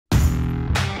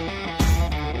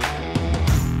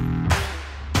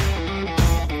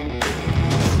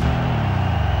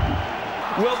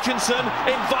Wilkinson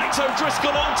invites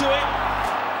O'Driscoll onto it.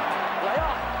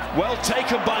 Well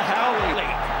taken by Howley.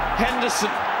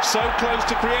 Henderson so close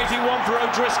to creating one for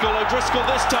O'Driscoll. O'Driscoll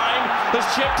this time has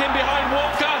chipped in behind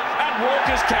Walker, and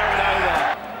Walker's carried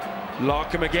over.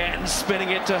 Larkham again, spinning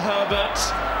it to Herbert.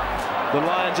 The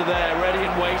Lions are there, ready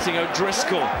and waiting.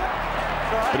 O'Driscoll,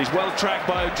 but he's well tracked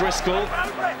by O'Driscoll.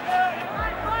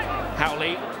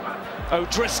 Howley,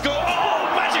 O'Driscoll,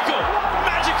 oh, magical!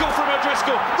 Magical from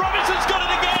O'Driscoll. Robinson's got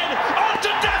it again, on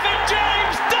to David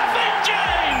James! David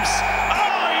James!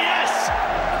 Oh, yes!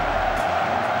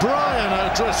 Brian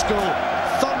O'Driscoll,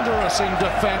 thunderous in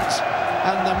defence,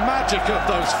 and the magic of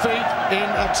those feet in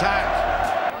attack.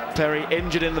 Perry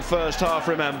injured in the first half,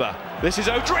 remember. This is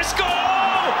O'Driscoll!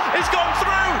 Oh, he's gone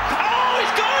through! Oh,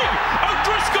 he's going!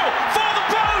 O'Driscoll for the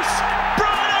post!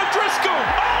 Brian O'Driscoll!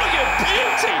 Oh, you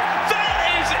beauty! That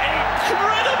is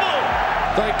incredible!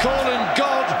 They call him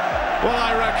God. Well,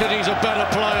 I reckon he's a better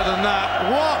player than that.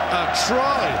 What a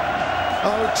try!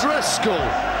 O'Driscoll,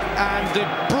 and the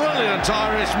brilliant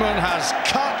Irishman has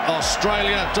cut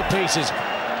Australia to pieces.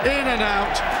 In and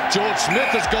out. George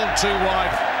Smith has gone too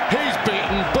wide. He's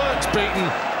beaten, Burke's beaten,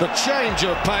 the change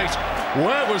of pace.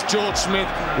 Where was George Smith?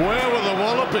 Where were the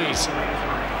Wallabies?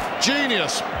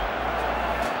 Genius.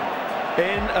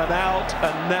 In and out,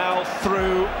 and now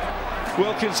through.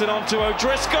 Wilkinson onto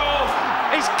O'Driscoll.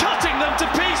 He's cutting them to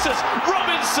pieces.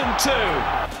 Robinson too.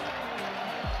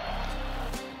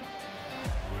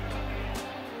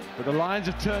 But the Lions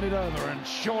have turned it over, and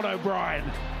Sean O'Brien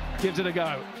gives it a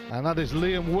go. And that is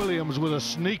Liam Williams with a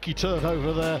sneaky turn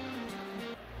over there.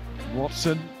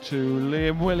 Watson to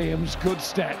Liam Williams, good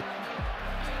step.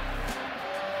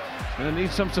 Gonna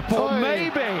need some support,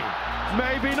 maybe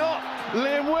not.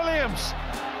 Liam Williams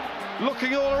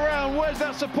looking all around, where's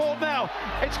that support now?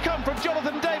 It's come from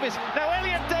Jonathan Davis. Now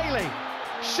Elliot Daly,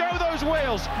 show those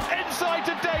wheels, inside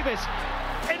to Davis.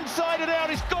 Inside and out,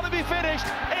 it's got to be finished.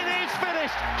 It is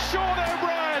finished. Sean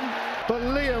O'Brien. But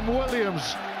Liam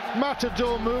Williams,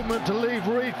 matador movement to leave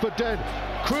Reid for dead.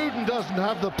 Cruden doesn't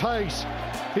have the pace.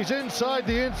 He's inside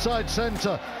the inside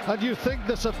centre, and you think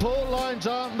the support lines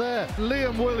aren't there.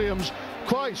 Liam Williams,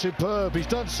 quite superb. He's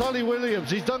done Sonny Williams,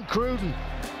 he's done Cruden.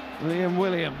 Liam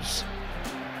Williams.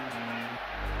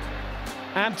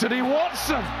 Anthony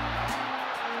Watson.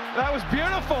 That was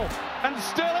beautiful, and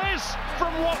still is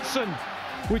from Watson.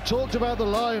 We talked about the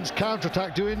Lions'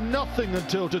 counter-attack doing nothing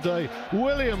until today.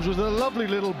 Williams with a lovely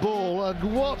little ball,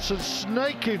 and Watson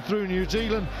snaking through New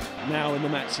Zealand. Now in the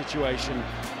match situation,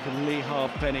 can Lee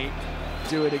Halfpenny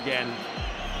do it again?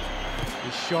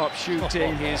 His sharp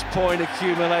shooting, his point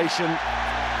accumulation.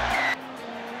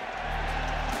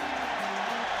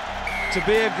 To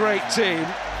be a great team,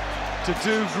 to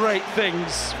do great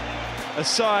things, a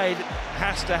side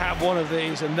has to have one of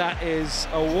these, and that is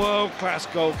a world-class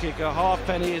goal kicker.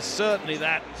 Halfpenny is certainly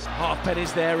that.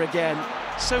 Halfpenny's there again,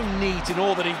 so neat in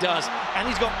all that he does, and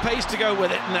he's got pace to go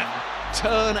with it, and that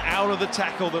turn out of the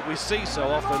tackle that we see so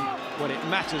often when it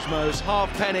matters most.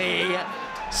 Halfpenny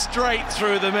straight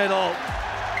through the middle.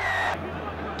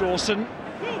 Dawson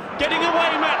getting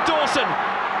away, Matt Dawson,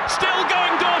 still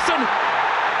going Dawson,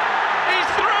 he's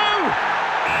through!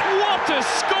 What a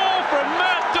score from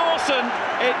Matt Dawson!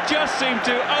 It just seemed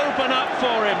to open up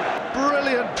for him.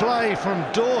 Brilliant play from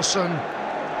Dawson.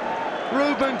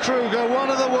 Ruben Kruger, one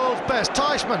of the world's best.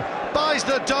 Teichmann buys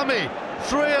the dummy.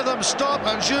 Three of them stop,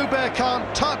 and Joubert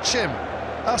can't touch him.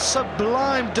 A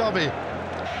sublime dummy.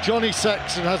 Johnny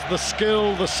Sexton has the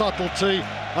skill, the subtlety,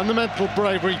 and the mental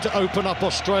bravery to open up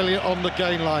Australia on the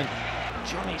gain line.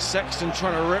 Johnny Sexton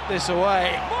trying to rip this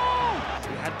away.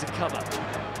 He had to cover.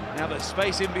 Now there's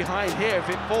space in behind here. If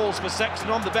it falls for Sexton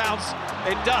on the bounce,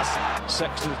 it does.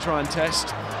 Sexton to try and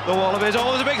test the Wallabies. Oh,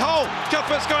 there's a big hole.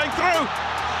 Cuthbert's going through.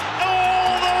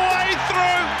 All the way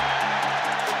through.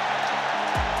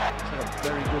 It's a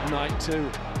very good night too.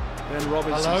 Then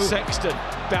Robinson, Hello. Sexton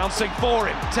bouncing for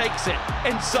him, takes it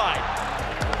inside.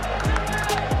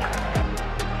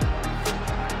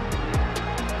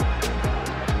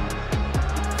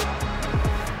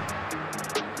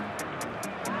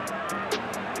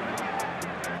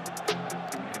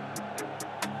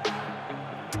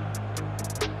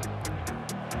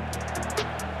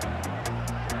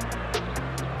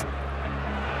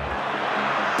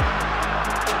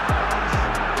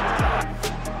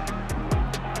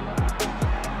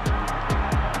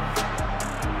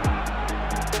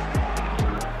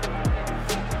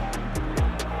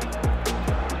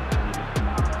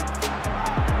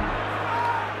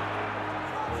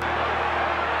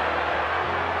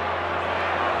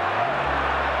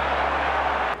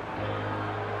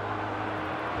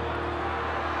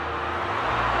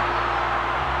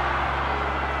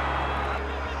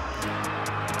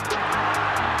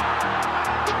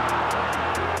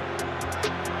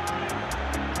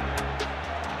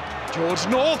 George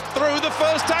North through the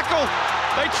first tackle.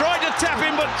 They tried to tap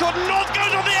him, but could not.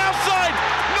 Goes on the outside.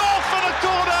 North for the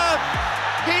corner.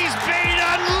 He's been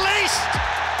unleashed.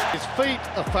 His feet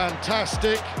are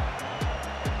fantastic.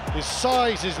 His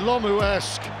size is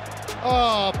Lomu-esque.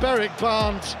 Ah, Berwick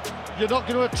Barnes, you're not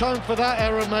going to atone for that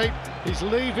error, mate. He's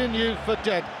leaving you for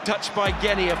dead. Touched by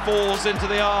Genia, falls into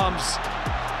the arms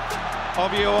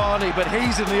of Ioane, but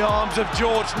he's in the arms of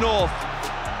George North.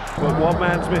 But one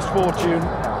man's misfortune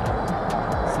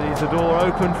sees the door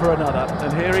open for another.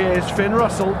 And here he is, Finn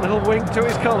Russell, little wink to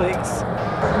his colleagues.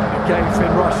 Again,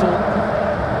 Finn Russell,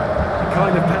 the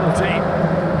kind of penalty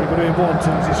he would have wanted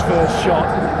as his first shot.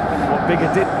 What Bigger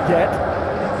didn't get.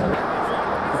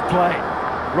 The play,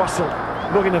 Russell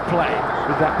looking to play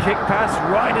with that kick pass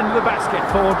right into the basket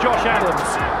for Josh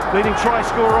Adams, leading try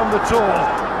scorer on the tour.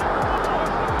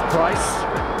 Price,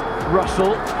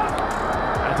 Russell,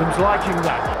 Adams liking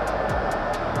that.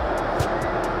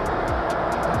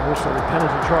 Also the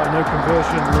penalty try, no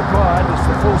conversion required. It's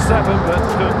the full 7, but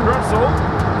Russell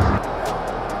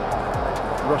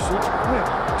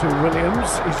to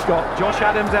Williams. He's got Josh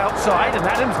Adams outside, and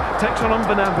Adams takes on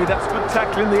Benambi. That's a good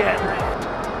tackle in the end.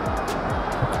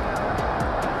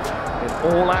 In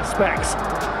all aspects,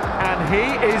 and he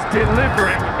is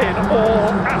delivering in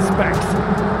all aspects.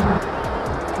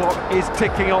 Clock is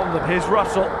ticking on them. Here's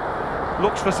Russell.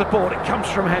 Looks for support, it comes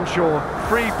from Henshaw.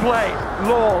 Free play,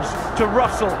 Laws to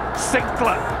Russell,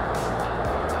 Sinclair.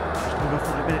 Just over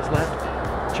 5 minutes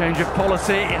left. Change of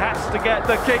policy, he has to get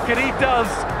the kick, and he does.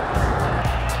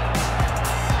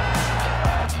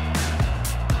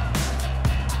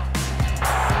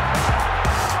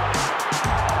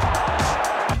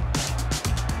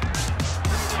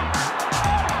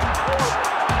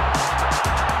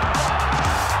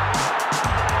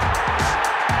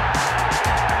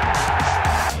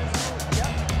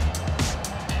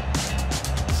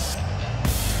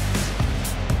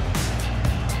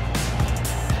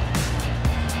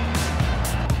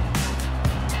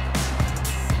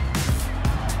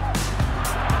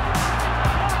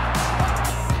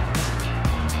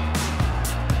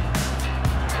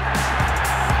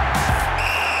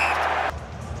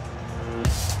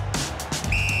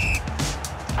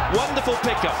 Wonderful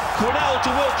pickup. Quinnell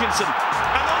to Wilkinson.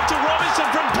 And on to Robinson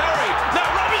from Perry. Now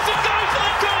Robinson goes for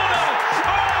the corner.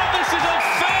 Oh, this is a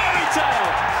fairy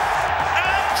tale.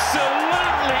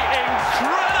 Absolutely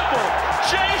incredible.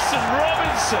 Jason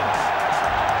Robinson.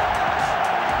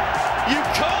 You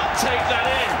can't take that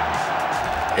in.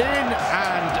 In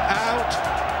and out.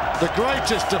 The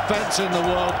greatest defence in the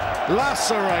world.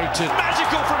 Lacerated.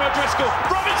 Magical from O'Driscoll.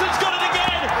 Robinson's got it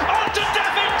again. On to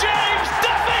David James.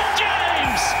 David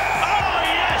James. Oh,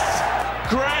 yes.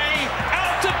 Gray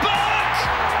out to Burke.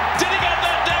 Did he get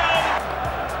that down?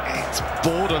 It's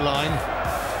borderline.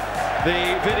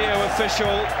 The video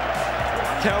official,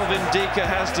 Kelvin Deaker,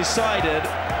 has decided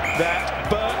that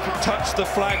Burke touched the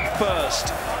flag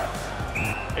first.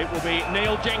 It will be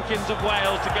Neil Jenkins of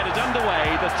Wales to get us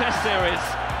underway. The Test Series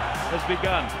has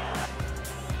begun.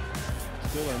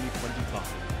 Still only 25.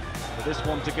 For this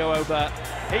one to go over,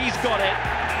 he's got it.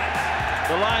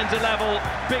 The lines are level.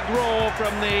 Big roar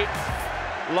from the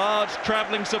large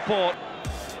travelling support.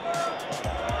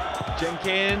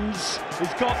 Jenkins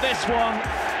has got this one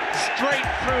straight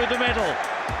through the middle.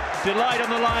 Delight on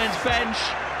the Lions bench.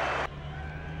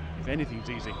 If anything's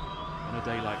easy on a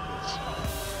day like this.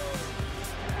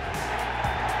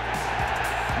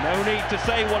 No need to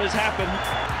say what has happened.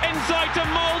 Inside to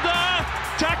Mulder.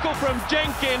 Tackle from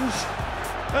Jenkins.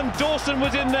 And Dawson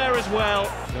was in there as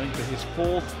well. Going for his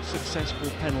 4th successful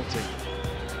penalty.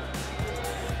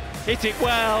 Hit it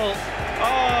well.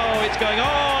 Oh, it's going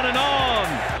on and on.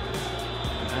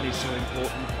 And that is so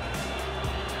important.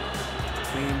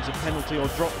 Means a penalty or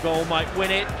drop goal might win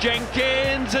it.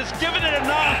 Jenkins has given it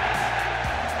enough.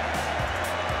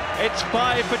 It's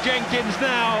 5 for Jenkins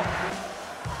now.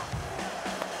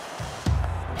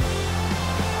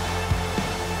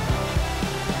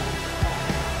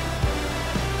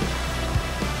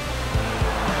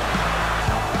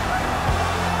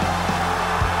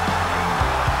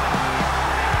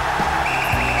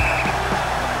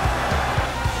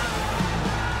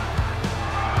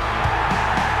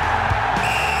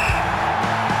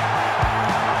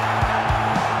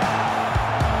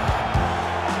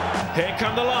 Here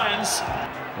come the Lions.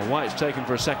 Well, why it's taken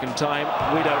for a second time,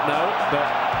 we don't know, but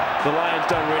the Lions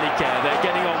don't really care. They're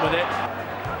getting on with it.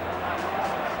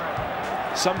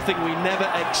 Something we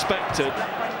never expected.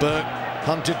 Burke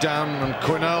hunted down, and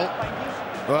Quinnell,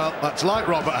 well, that's like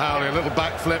Robert Howley, a little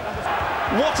backflip.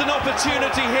 What an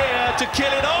opportunity here to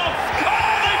kill it off.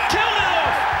 Oh, they've killed it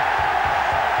off!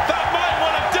 That might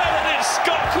well have done it. It's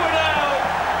Scott Quinnell.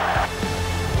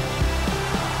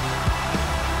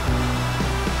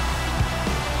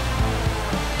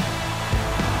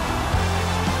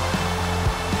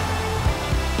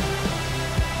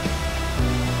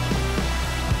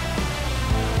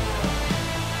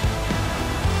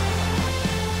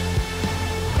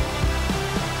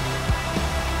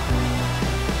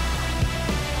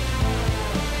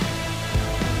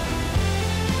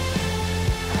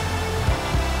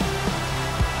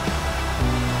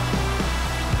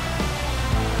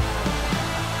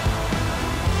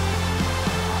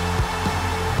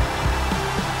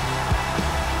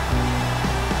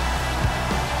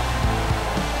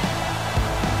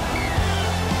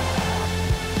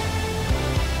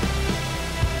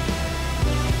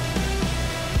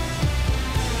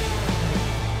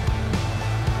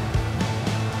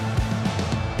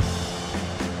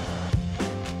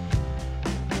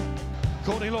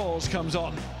 comes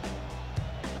on.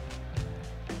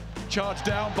 Charged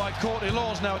down by Courtney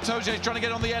Laws. Now Itoje's trying to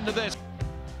get on the end of this.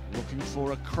 Looking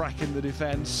for a crack in the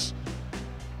defence.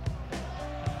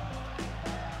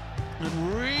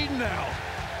 And Reed now.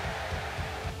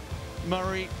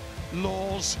 Murray,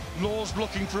 Laws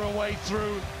looking for a way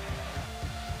through.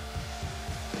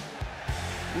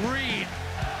 Reed,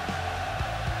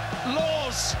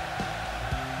 Laws,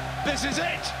 this is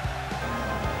it!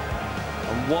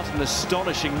 And what an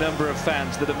astonishing number of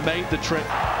fans that have made the trip.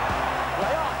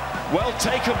 Well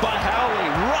taken by Howley,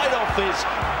 right off his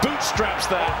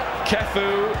bootstraps there.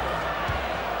 Kefu,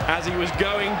 as he was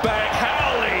going back,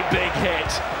 Howley, big hit.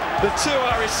 The two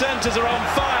Irish centres are on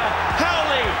fire.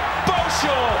 Howley,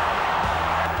 Beauchamp.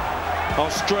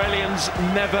 Australians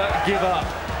never give up.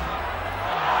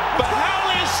 But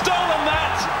Howley has stolen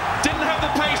that. Didn't have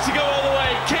the pace to go all the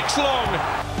way. Kicks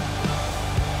long.